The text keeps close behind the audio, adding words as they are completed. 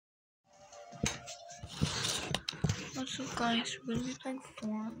What's up, guys? We're gonna be playing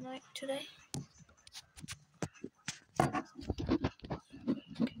Fortnite today.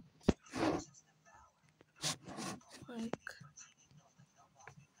 Like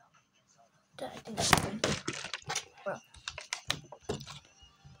that, I think that's good. Well,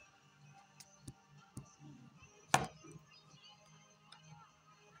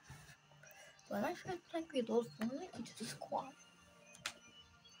 when I tried playing reload Fortnite into the squad.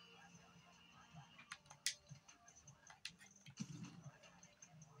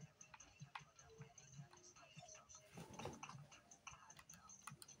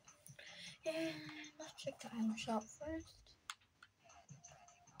 And let's check the item shop first.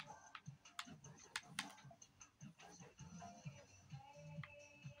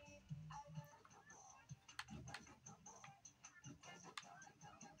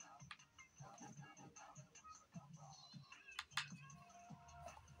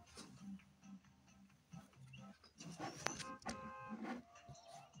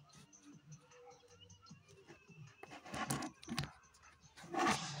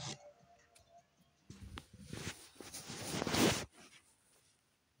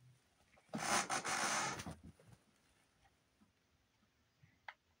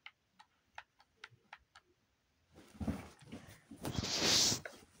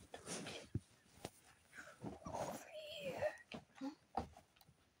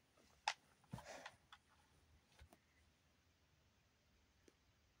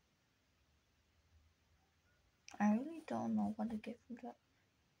 I really don't know what to get from the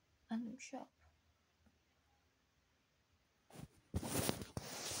item shop.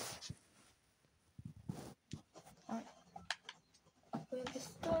 Alright, we'll get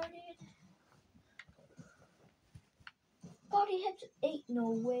started. Body hits 8,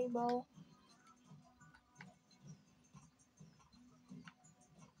 no way, bro.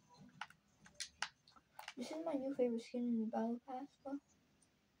 This is my new favorite skin in the Battle Pass, bro.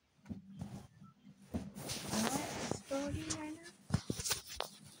 Alright, starting right now.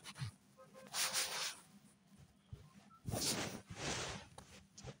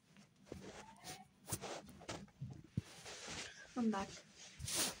 I'm back.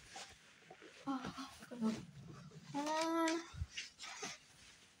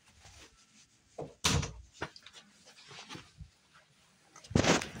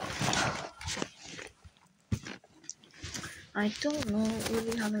 I don't know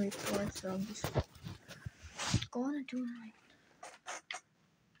really how to record, so I'm just gonna do it.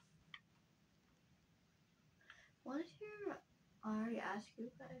 What is your? I already asked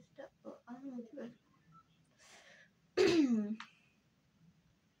you guys that, but I don't know what you guys.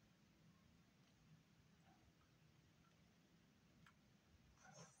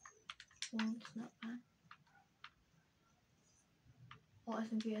 Well, it's not bad. Oh,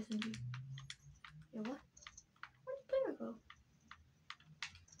 SMG. Yeah, what? Where'd the player go?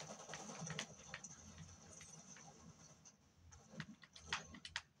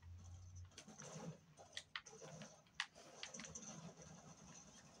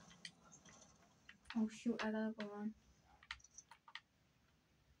 Oh shoot, I gotta go on.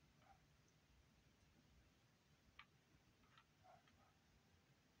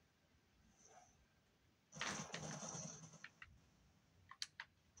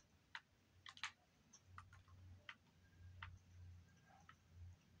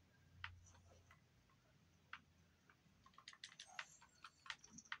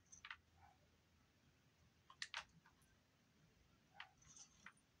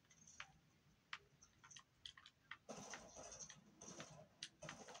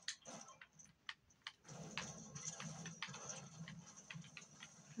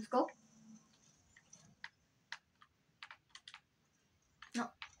 Let's go. No.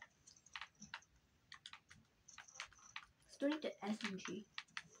 Let's do it to SMG.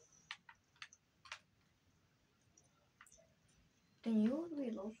 The new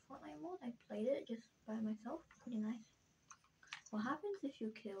Reload Fortnite mode, I played it just by myself. Pretty nice. What happens if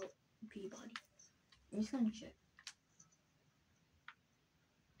you kill Peabody? I'm just gonna check.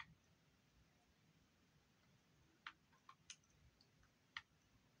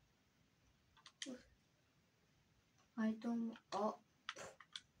 I don't. Oh.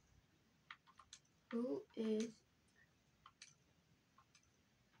 Who is?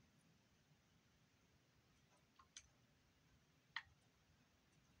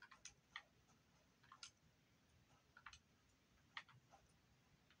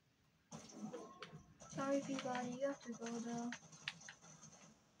 Sorry, Peabody, you have to go though.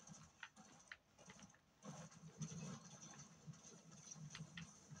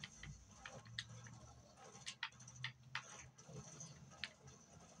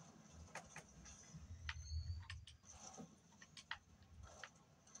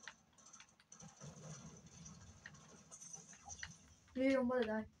 Here, I'm gonna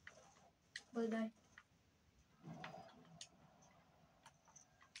die. I'm gonna die.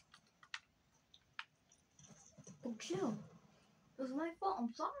 Oh, chill. It was my fault.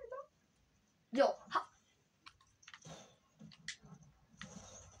 I'm sorry, bro. Yo, ha.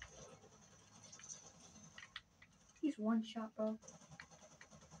 He's one shot, bro.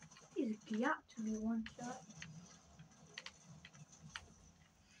 He's got to be one shot.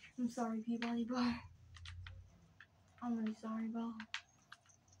 I'm sorry, Peabody, bro. I'm really sorry, bro.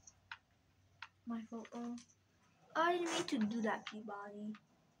 My fault, bro. I didn't mean to do that, Peabody.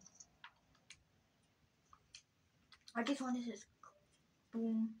 I just wanted to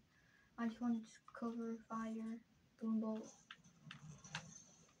boom. I just wanted to cover fire. Boom bolt.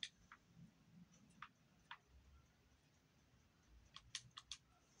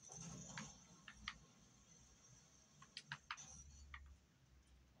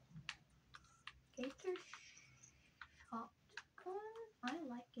 Gator shotgun. I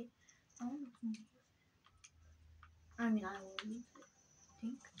like it. I don't know if I'm gonna use it. I mean, I will use it. I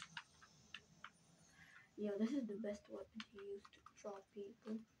think. Yo, this is the best weapon to use to drop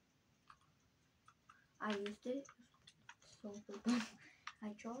people. I used it. It's so good. I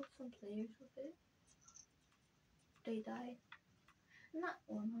dropped some players with it. They died. Not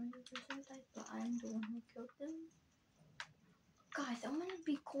 100% died, but I'm the one who killed them. Guys, I'm gonna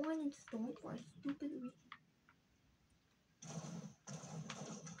be going in storm for a stupid reason.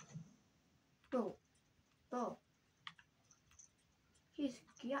 Bro. He's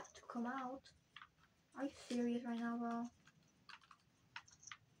got to come out. Are you serious right now, bro?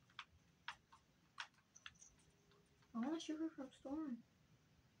 I wanna shoot her from storm.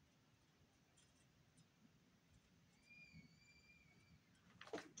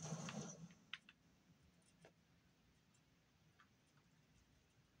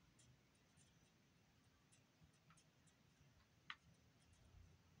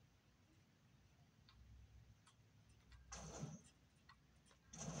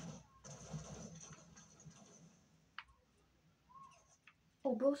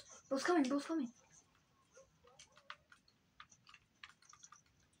 Oh, bro's coming, bro's coming.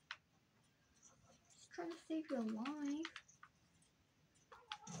 He's trying to save your life.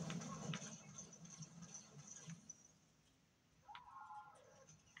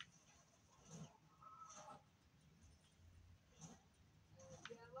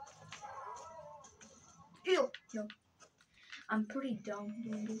 Yo. I'm pretty dumb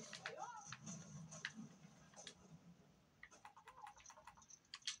doing this.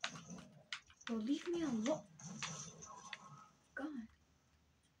 Bro, leave me alone. God.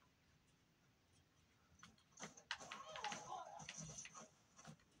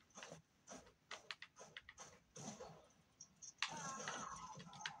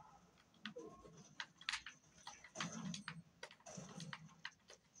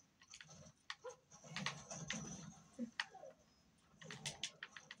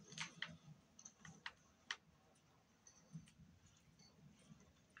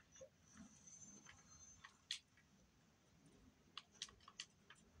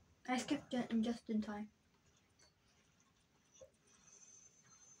 I skipped it in just in time.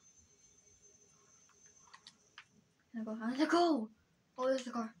 Let's go! Oh, there's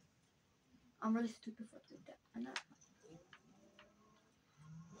the car. I'm really stupid for doing that. I'm not.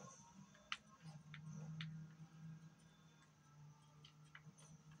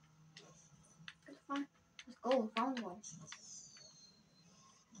 It's fine. Let's go. Found one.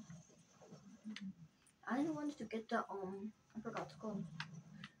 I didn't want to get the I forgot to go.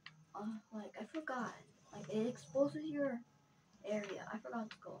 Like I forgot. Like it exposes your area. I forgot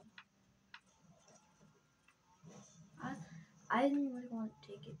to go. I didn't really want to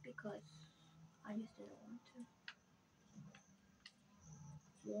take it because I just didn't want to.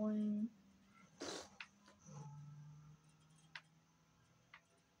 One.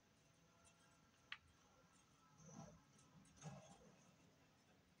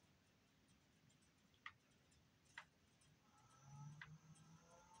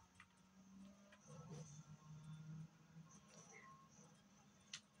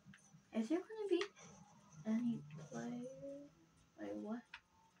 Is there gonna be any players? Like what?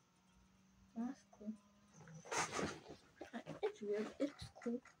 Oh, that's cool. It's weird. It's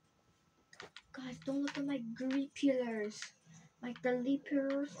cool. Guys, don't look at my girly pillars. My girly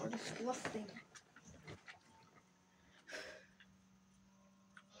pillars are disgusting.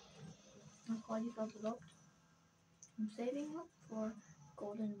 I'll call you up. I'm saving up for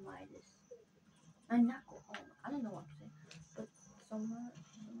Golden Midas. I'm not gold. Oh, I don't know what to say. But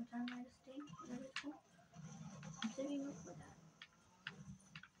summertime Midas thing, whatever it's called. I'm saving up for that.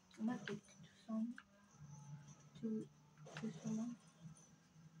 I might give it to someone.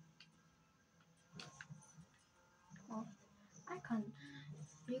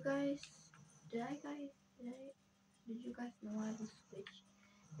 You guys, did you guys know I have a Switch?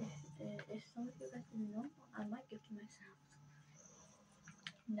 If some of you guys didn't know, I might give to myself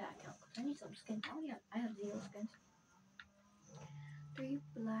that account because I need some skins. I have 0 skins. 3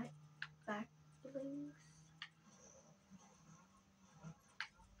 black back blings.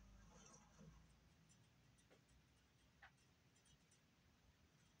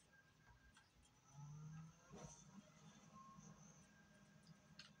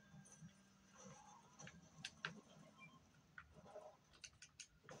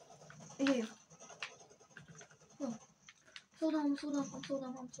 Yeah. Oh. So dumb. I'm so dumb.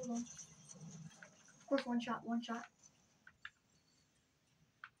 Of course, one shot.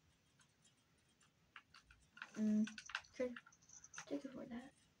 Take it for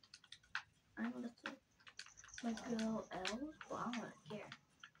that. I know that's like little L's, but I don't really care.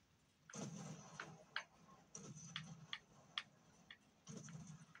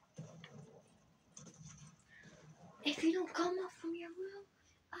 If you don't come up from your room,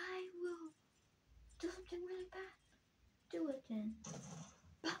 I will do something really bad. Do it then.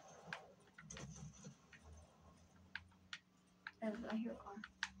 I hear a car.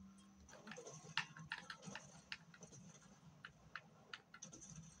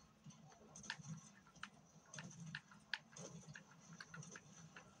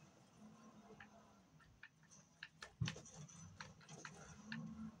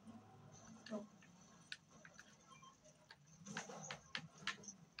 Oh.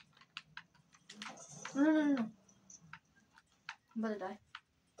 No. I'm about to die.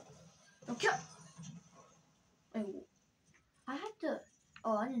 Don't kill! Wait, I had to.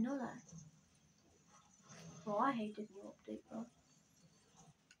 Oh, I didn't know that. Bro, I hate this new update, bro.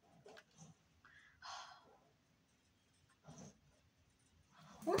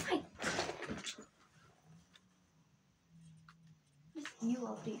 Oh my! This new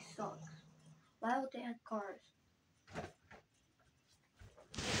update sucks. Why would they add cars?